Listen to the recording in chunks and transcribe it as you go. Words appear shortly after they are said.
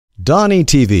Donnie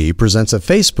TV presents a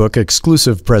Facebook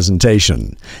exclusive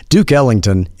presentation, Duke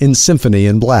Ellington in Symphony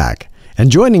in Black. And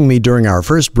joining me during our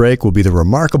first break will be the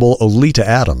remarkable Oleta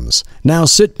Adams. Now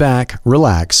sit back,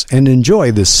 relax, and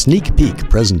enjoy this sneak peek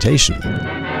presentation.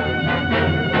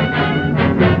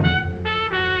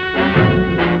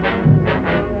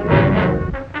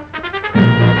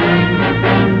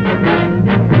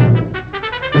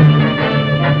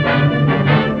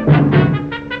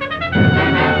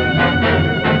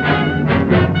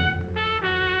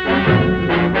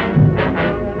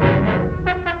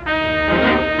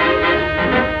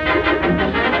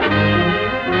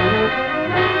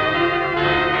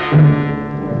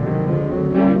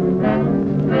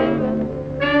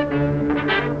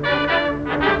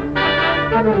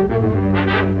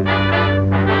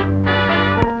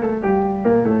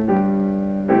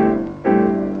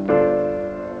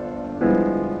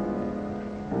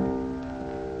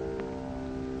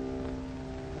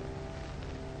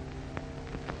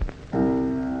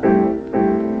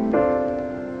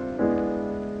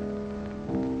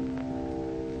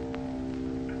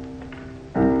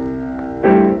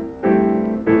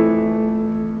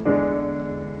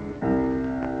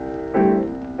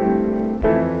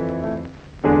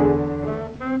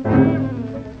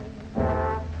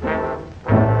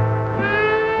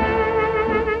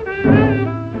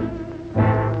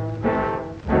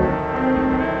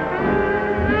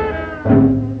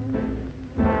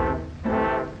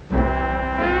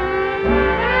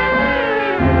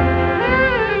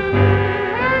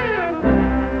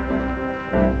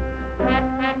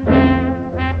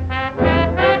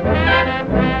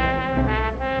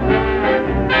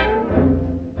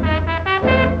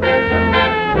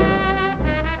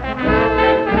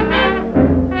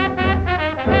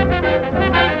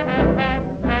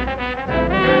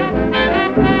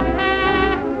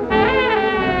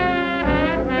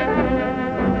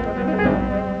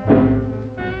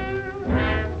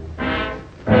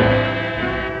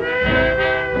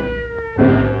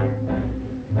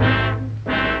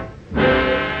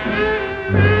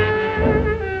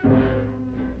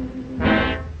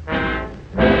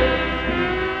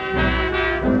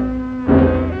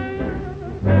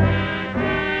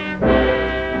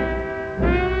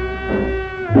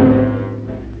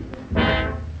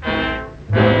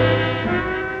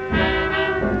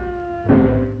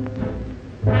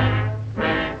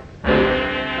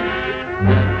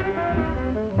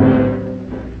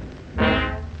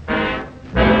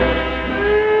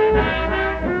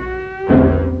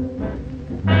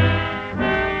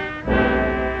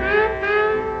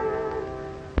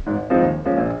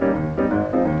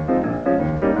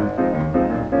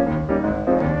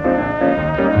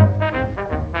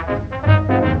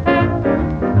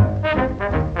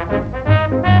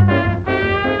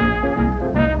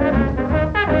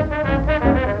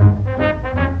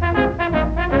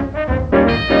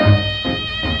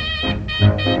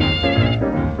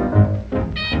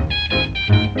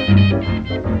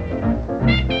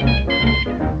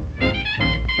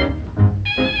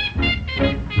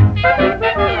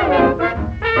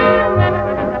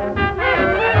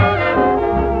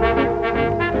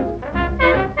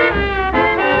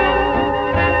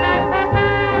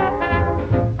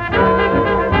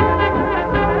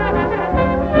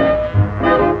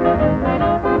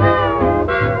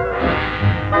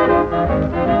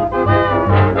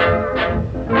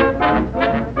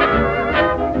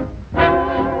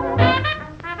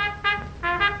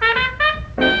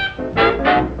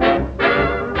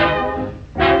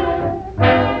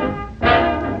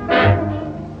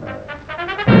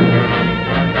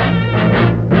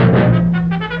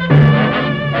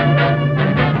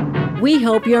 We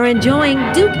hope you're enjoying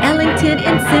Duke Ellington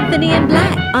in Symphony in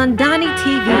Black on Donnie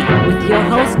TV with your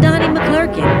host, Donnie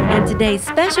McClurkin, and today's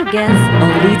special guest,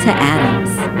 Oleta Adams.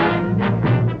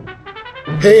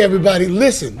 Hey everybody,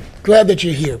 listen, glad that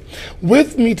you're here.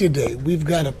 With me today, we've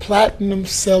got a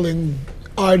platinum-selling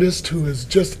artist who is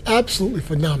just absolutely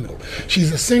phenomenal.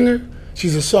 She's a singer,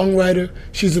 she's a songwriter,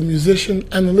 she's a musician,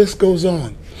 and the list goes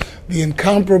on. The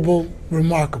incomparable,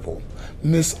 remarkable,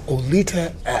 Miss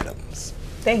Oleta Adams.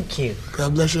 Thank you.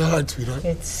 God bless your heart, sweetheart.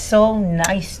 It's so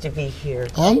nice to be here.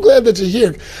 Oh, I'm glad that you're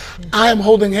here. I am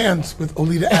holding hands with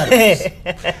Oleta Adams.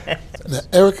 Now,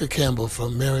 Erica Campbell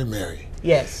from Mary Mary.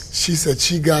 Yes. She said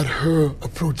she got her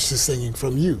approach to singing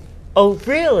from you. Oh,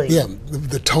 really? Yeah,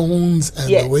 the tones and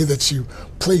yes. the way that she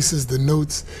places the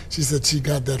notes, she said she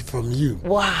got that from you.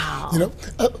 Wow. You know,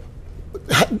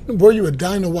 were you a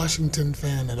Dinah Washington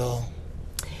fan at all?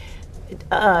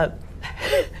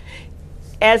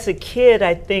 As a kid,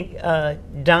 I think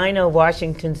Dinah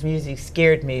Washington's music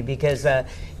scared me because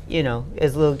you know,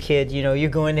 as a little kid, you know, you're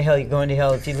going to hell, you're going to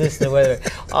hell if you listen to whatever.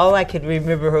 All I could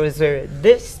remember was her,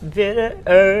 this bitter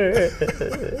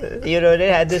earth. You know, they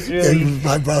had this really,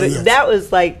 that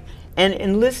was like,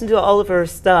 and listen to all of her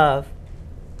stuff.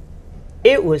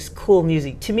 It was cool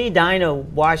music. To me, Dinah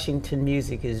Washington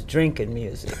music is drinking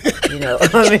music. You know,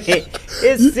 I mean,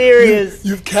 it's serious.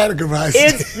 You've categorized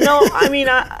it. No, I mean,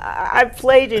 I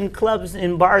played in clubs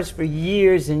and bars for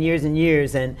years and years and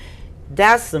years, and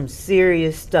that's some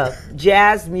serious stuff.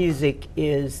 Jazz music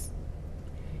is,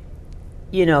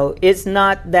 you know, it's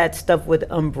not that stuff with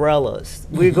umbrellas.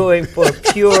 We're going for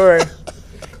pure,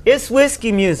 it's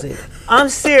whiskey music. I'm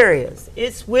serious.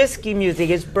 It's whiskey music.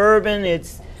 It's bourbon.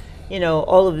 It's, you know,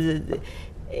 all of the,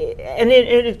 and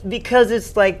it because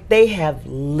it's like they have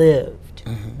lived.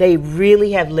 They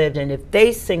really have lived, and if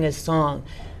they sing a song,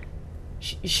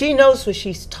 she knows what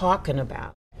she's talking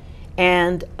about.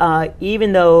 And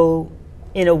even though,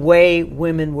 in a way,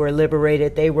 women were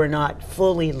liberated, they were not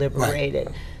fully liberated.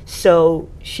 Right. So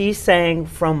she sang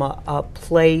from a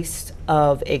place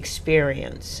of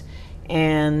experience,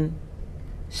 and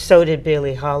so did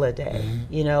Billie Holiday,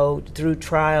 you know, through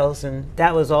trials, and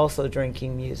that was also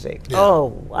drinking music. Yeah. Oh,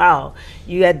 wow.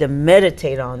 You had to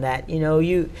meditate on that. You know,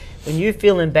 when you're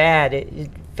feeling bad, it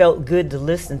felt good to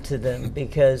listen to them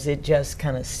because it just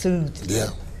kind of soothed you,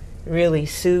 really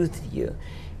soothed you.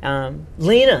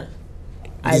 Lena,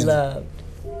 I loved.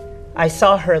 I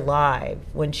saw her live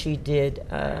when she did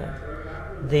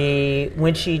the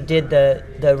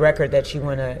record that she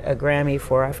won a Grammy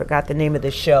for. I forgot the name of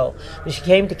the show, but she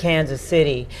came to Kansas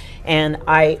City, and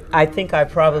I think I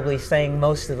probably sang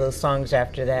most of those songs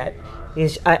after that.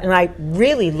 And I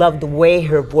really loved the way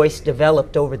her voice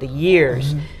developed over the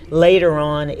years. Later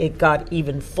on, it got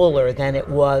even fuller than it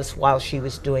was while she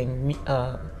was doing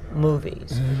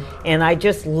movies. And I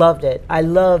just loved it. I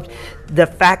loved the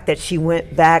fact that she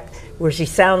went back where she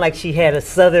sounded like she had a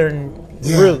southern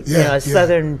root, you know, a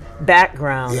southern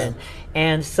background.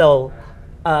 And so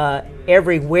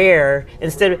everywhere,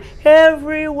 instead of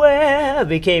everywhere,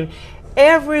 became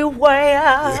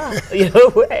everywhere, you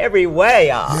know,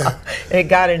 everywhere. It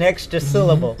got an extra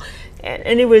syllable.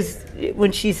 And it was,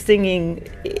 when she's singing,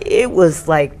 it was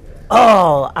like,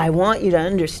 oh, I want you to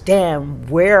understand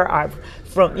where I've,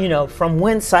 from, you know, from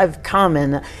whence I've come.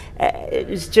 And it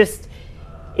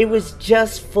was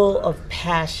just full of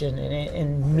passion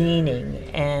and meaning.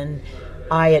 And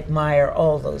I admire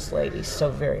all those ladies so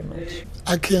very much.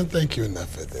 I can't thank you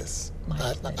enough for this.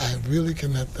 I really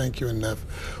cannot thank you enough.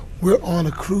 We're on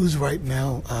a cruise right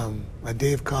now, a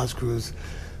Dave Koz cruise,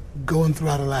 going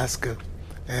throughout Alaska.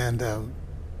 And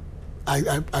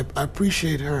I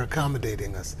appreciate her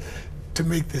accommodating us to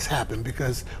make this happen,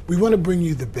 because we want to bring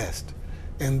you the best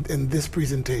in this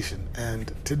presentation.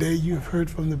 And today you've heard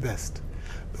from the best,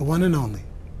 the one and only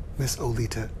Miss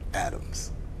Oleta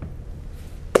Adams.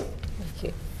 Thank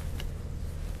you.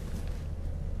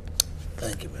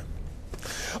 Thank you, ma'am.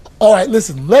 All right,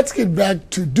 listen, let's get back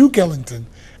to Duke Ellington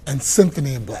and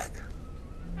Symphony in Black.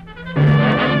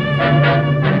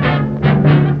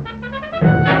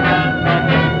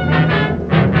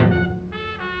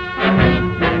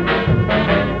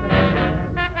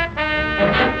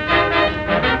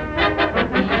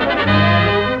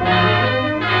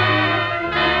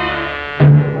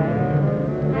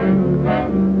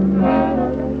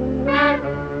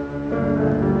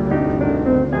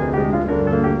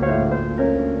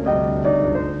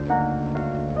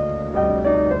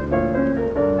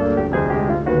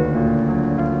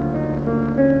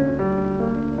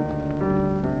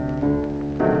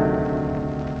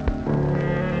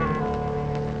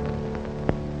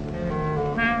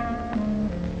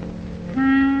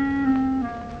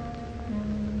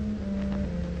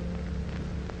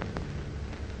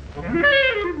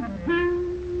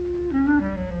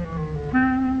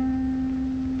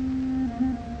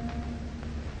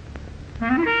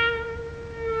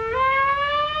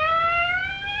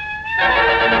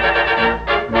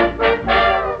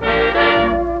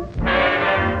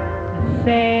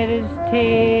 Saddest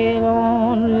tale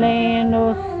on land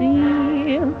or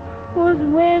sea was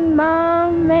when my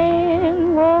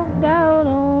man walked out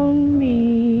on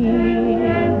me.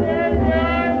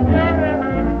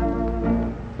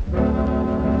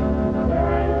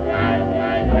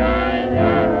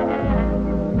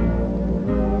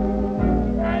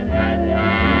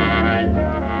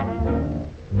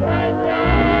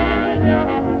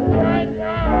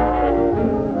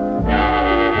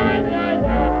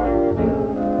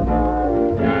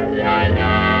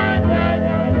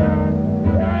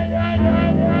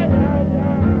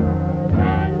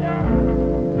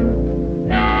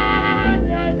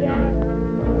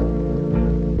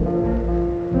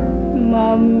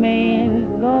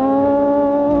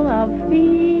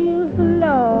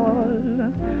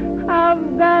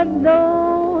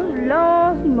 those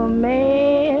lost my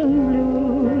man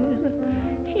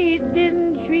blues. He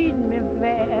didn't treat me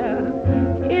fair.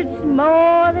 It's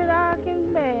more than I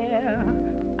can bear.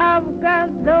 I've got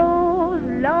those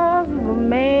lost my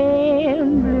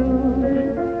man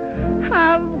blues.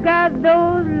 I've got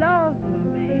those lost my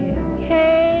man.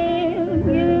 Can't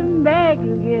get him back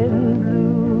again blues.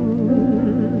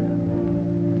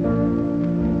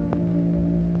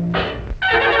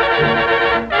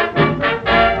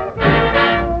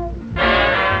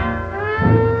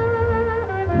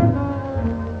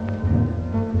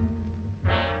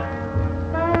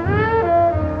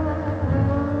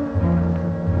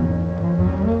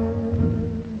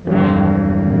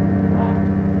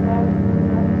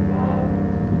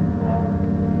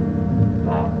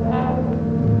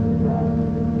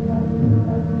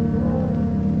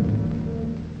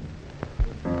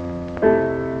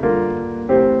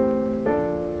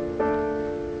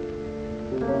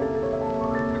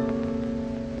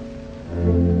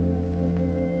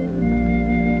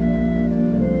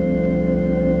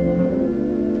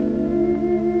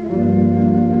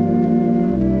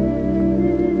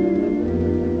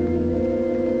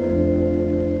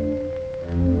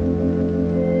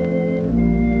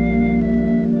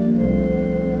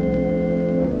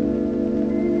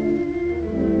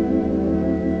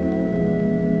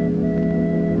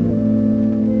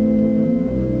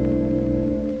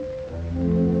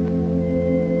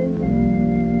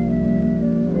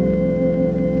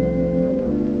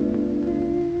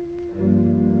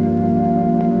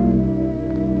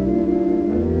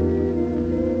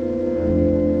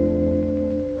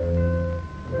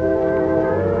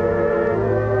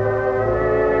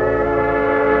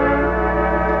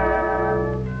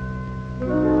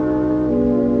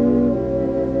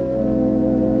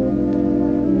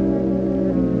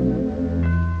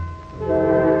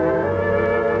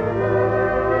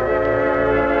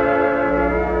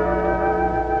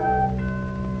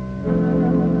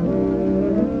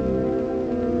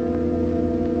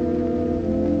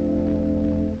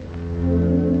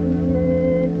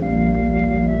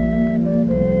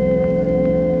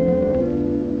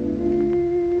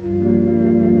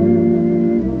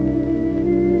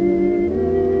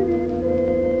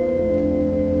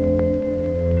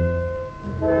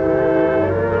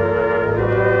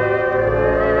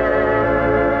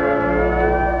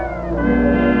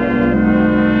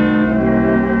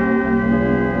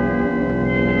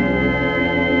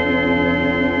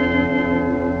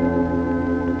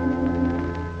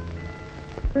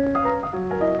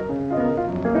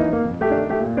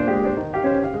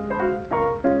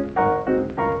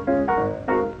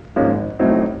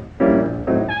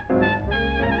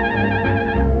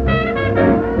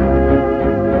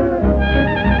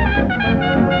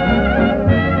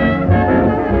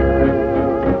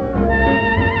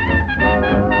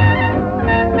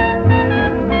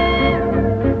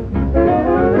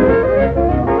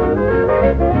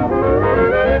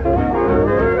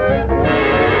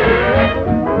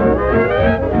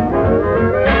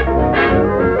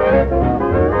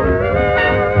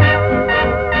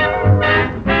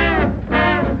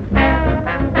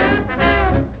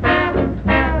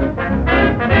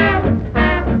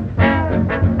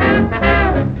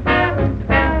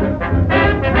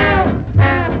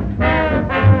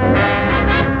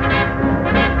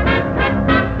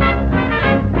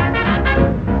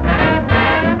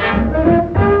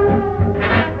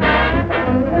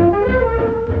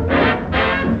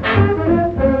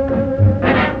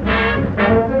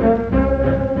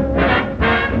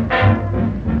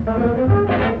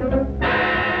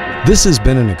 This has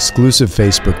been an exclusive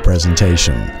Facebook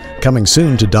presentation. Coming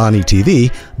soon to Donnie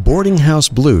TV, Boarding House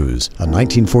Blues, a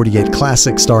 1948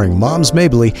 classic starring Moms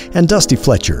Mabley and Dusty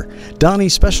Fletcher.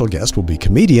 Donnie's special guest will be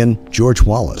comedian George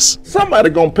Wallace.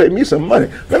 Somebody gonna pay me some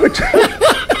money. Let me tell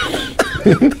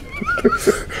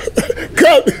you.